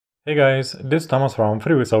Hey guys, this is Thomas from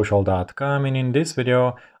freewithsocial.com, and in this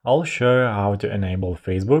video I'll show you how to enable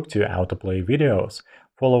Facebook to autoplay videos.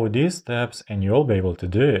 Follow these steps and you'll be able to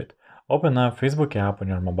do it. Open up Facebook app on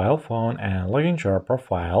your mobile phone and log into your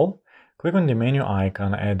profile. Click on the menu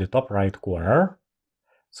icon at the top right corner.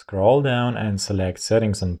 Scroll down and select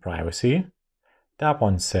Settings and Privacy. Tap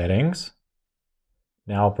on Settings.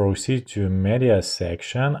 Now proceed to Media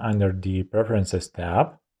section under the Preferences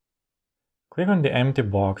tab. Click on the empty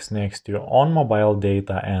box next to On Mobile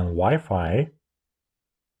Data and Wi-Fi,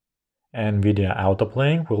 and video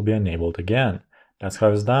autoplaying will be enabled again. That's how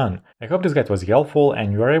it's done. I hope this guide was helpful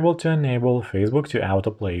and you are able to enable Facebook to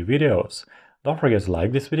autoplay videos. Don't forget to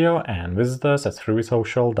like this video and visit us at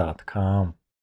freewithsocial.com.